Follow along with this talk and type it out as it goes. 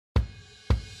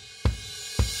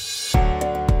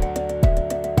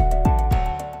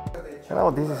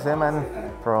Hello, this is Eman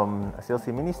from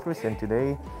CLC Ministries, and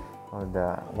today on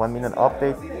the 1 minute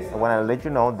update, I want to let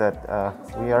you know that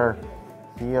we are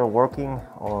here working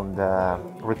on the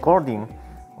recording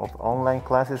of online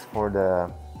classes for the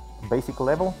basic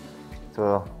level.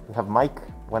 So we have Mike,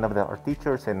 one of our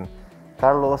teachers, and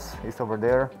Carlos is over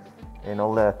there, and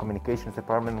all the communications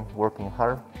department working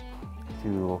hard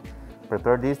to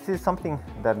prepare this. This is something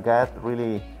that God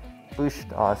really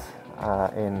pushed us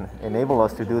and enabled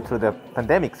us to do through the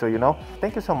pandemic. So,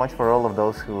 thank you so much for all of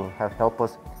those who have helped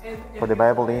us for the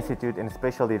Bible Institute, and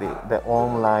especially the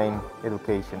online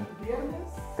education.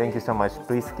 Thank you so much.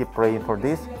 Please keep praying for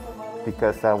this,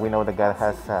 because we know that God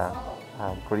has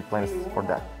great plans for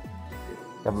that.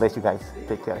 God bless you guys.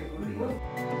 Take care.